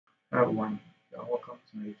Hi everyone, and welcome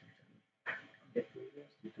to my YouTube channel. In the previous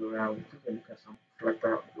tutorial, we took a look at some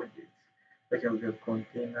Flutter widgets, such as the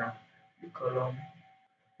container, the column.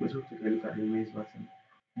 We also took a look at the raise button.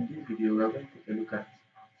 In this video, we are going to take a look at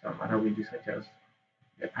some other widgets, such as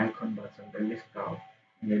the icon button, the ListTile,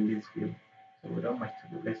 and the ListView. So without much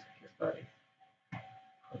to do, let's get started.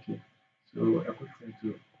 Okay, so a quick thing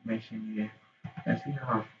to mention here. You can see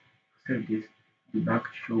how I've set this debug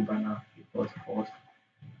show banner equals false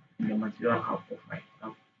in the material half of my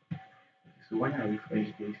app. So when I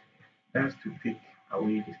refresh this, that's to take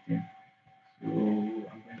away this thing. So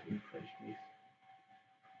I'm going to refresh this,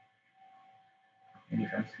 and you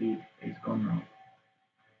can see it's gone now.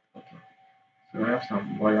 Okay, so I have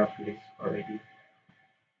some boilerplates already,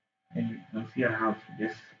 and you can see I have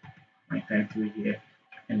this my title here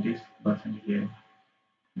and this button here.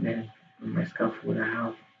 And then in my scaffold, I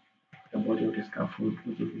have the body of the scaffold,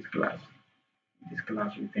 which is this class. This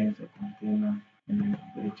class returns a container and then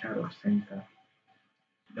with a child of center.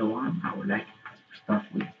 The one I would like to start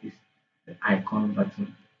with is the icon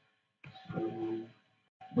button. So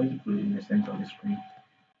when you put it in the center of the screen,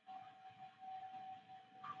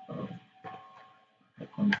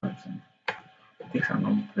 icon button, it takes a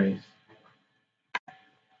long press,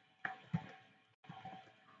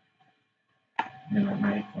 then an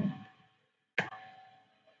icon.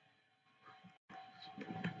 So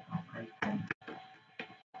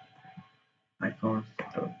icons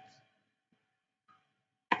dot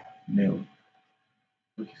mail.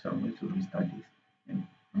 Okay, so I'm going to restart this, and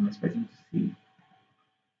I'm expecting to see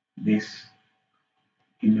this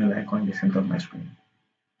email icon in the center of my screen.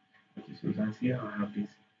 Okay, so you can see how I have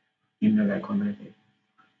this email icon right there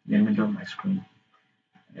in the middle of my screen,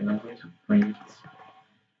 and I'm going to print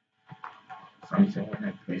something when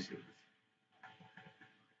I press it.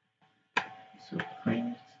 So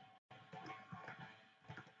print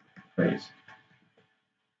press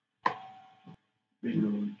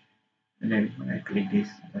reload, and then when I click this,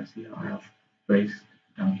 you can see how I have press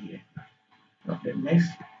down here. Now the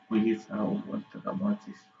next widget I want to talk about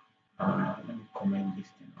is let me comment this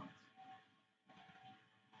thing out.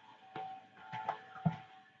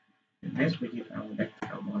 The next widget I would like to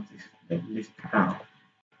talk about is the ListTile.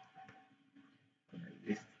 The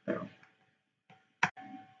ListTile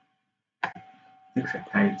takes a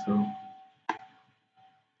title,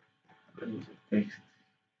 use a text.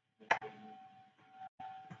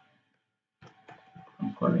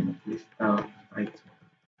 I'm calling it ListTile title,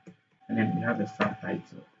 and then we have the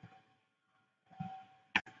subtitle.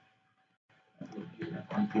 I will use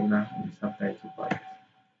a container in the subtitle part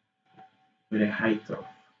with a height of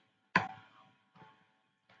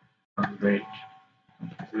 100,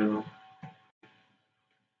 0,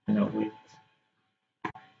 and a width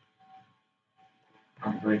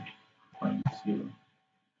 100.0.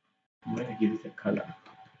 I'm going to give it a color.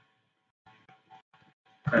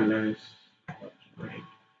 Colors red.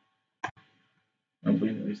 I'm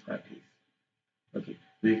going to restart this. Okay,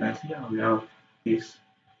 so you can see how we have this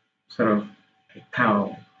sort of a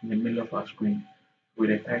tile in the middle of our screen with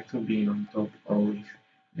the title being on top always.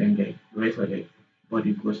 Then the rest of the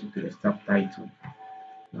body goes into the subtitle.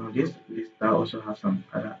 Now this list also has some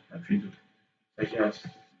other attributes such as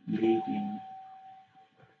leading,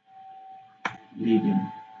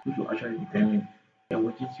 which will actually determine the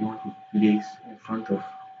widgets you want to place in front of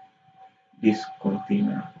this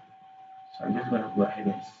container. So I'm just going to go ahead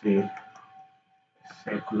and say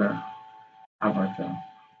circular avatar.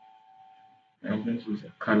 I'm going to use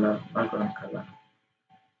a color, background color.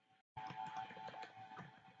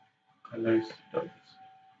 Colors dot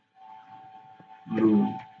blue.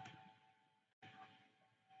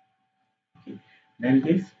 Okay. Then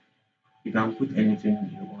this, you can put anything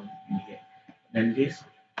you want in here. Then this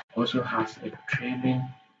also has a trailing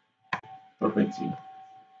property.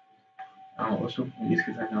 And also in this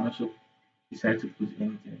case I can also decide to put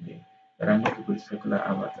anything in there. But I'm going to put circular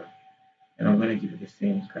avatar, and I'm going to give it the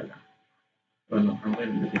same color. Oh no, I'm going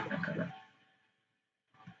to use a different color.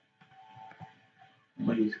 I'm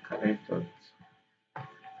going to use color dot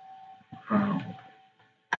brown.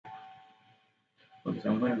 Okay, so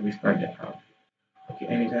I'm going to restart the app. Okay,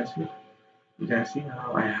 and you can see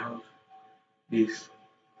how I have this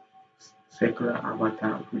circular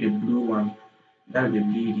avatar with the blue one. That's the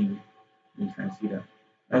leading. You can see that.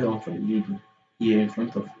 That's the one for the leading here in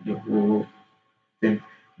front of the whole thing.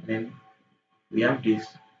 And then we have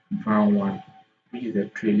this brown one, which is the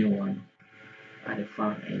trailing one at the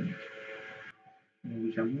far end. And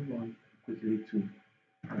we can move on quickly to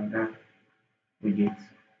another widget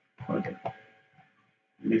called the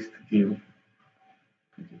list view.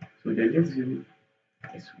 Okay. So the list view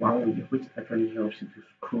It's one widget which actually helps you to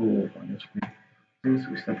scroll on your screen. Since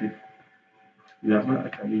we started, we have not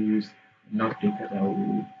actually used enough data that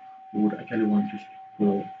we would actually want to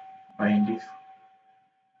scroll. But in this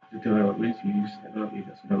tutorial, we're going to use a lot of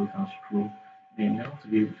data so that we can scroll. Then now to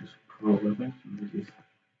be able to scroll, we're going to use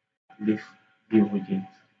this view widget.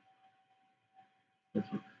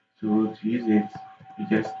 Okay, so to use it, you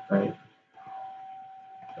just type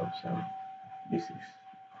observe. This is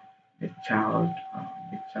the child of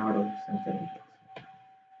the center widget.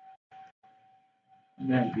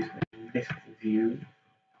 Then this view.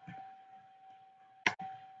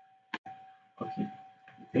 Okay,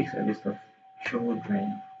 it takes a list of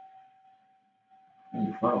children,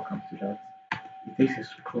 and before I come to that, it takes a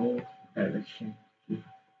scroll direction. Okay,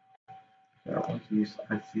 so I want to use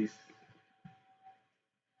axis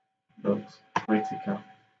dot vertical.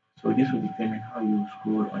 So this will determine how you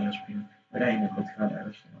scroll on your screen, whether in a vertical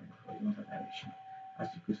direction or in a horizontal direction. As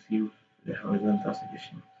you could see, the horizontal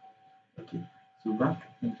selection. Okay, so back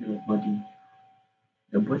into the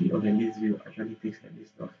body of the list view actually takes a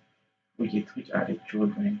list of widgets which are the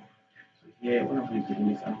children. So here, what I'm going to do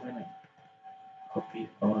is I'm going to copy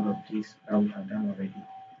all of these that we have done already,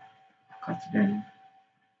 cut them,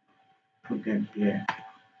 put them here,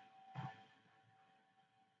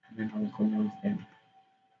 and then I'll comment them.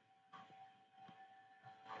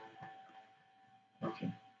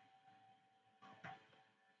 Okay.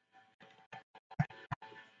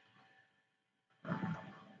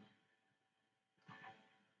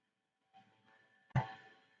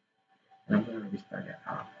 And I'm going to restart the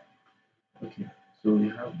app. Okay, so we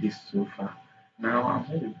have this so far. Now I'm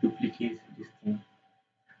going to duplicate this thing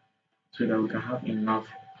so that we can have enough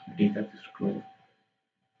data to scroll.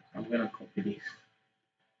 So I'm going to copy this.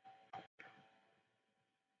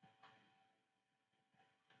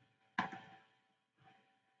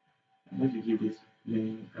 I'm going to give this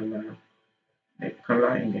main color. The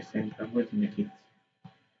color in the center, I'm going to make it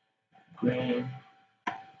green.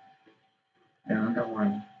 The other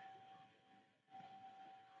one,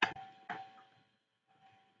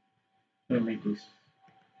 I'm going to make this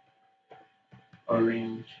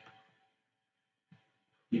orange,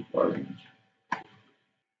 deep orange.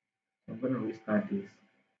 I'm going to restart this.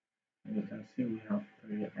 And you can see we have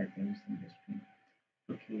three items in the screen.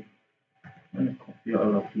 Okay, I'm going to copy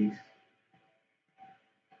all of these.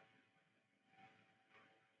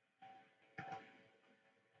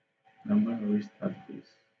 I'm going to restart this.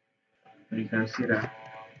 And you can see that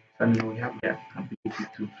suddenly we have the ability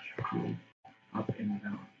to scroll up and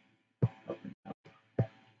down, up and down.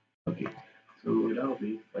 Okay, so that will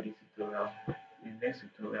be it for this tutorial. In the next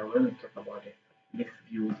tutorial, we're going to talk about the